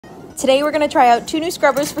Today we're going to try out 2 new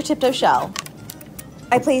scrubbers for Tiptoe Shell.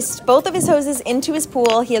 I placed both of his hoses into his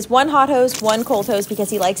pool. He has 1 hot hose, 1 cold hose because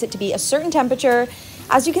he likes it to be a certain temperature.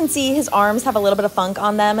 As you can see, his arms have a little bit of funk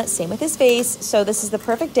on them, same with his face, so this is the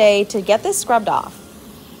perfect day to get this scrubbed off.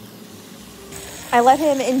 I let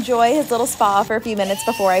him enjoy his little spa for a few minutes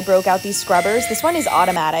before I broke out these scrubbers. This one is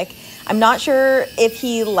automatic. I'm not sure if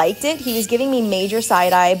he liked it. He was giving me major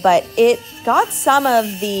side-eye, but it got some of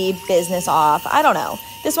the business off. I don't know.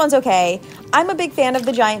 This one's okay. I'm a big fan of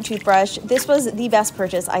the giant toothbrush. This was the best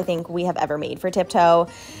purchase I think we have ever made for Tiptoe.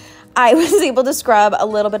 I was able to scrub a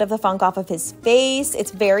little bit of the funk off of his face.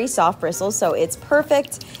 It's very soft bristles, so it's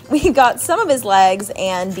perfect. We got some of his legs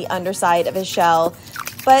and the underside of his shell,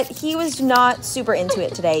 but he was not super into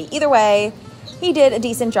it today. Either way, he did a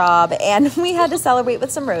decent job, and we had to celebrate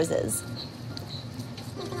with some roses.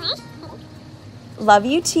 Love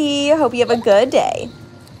you, T. Hope you have a good day.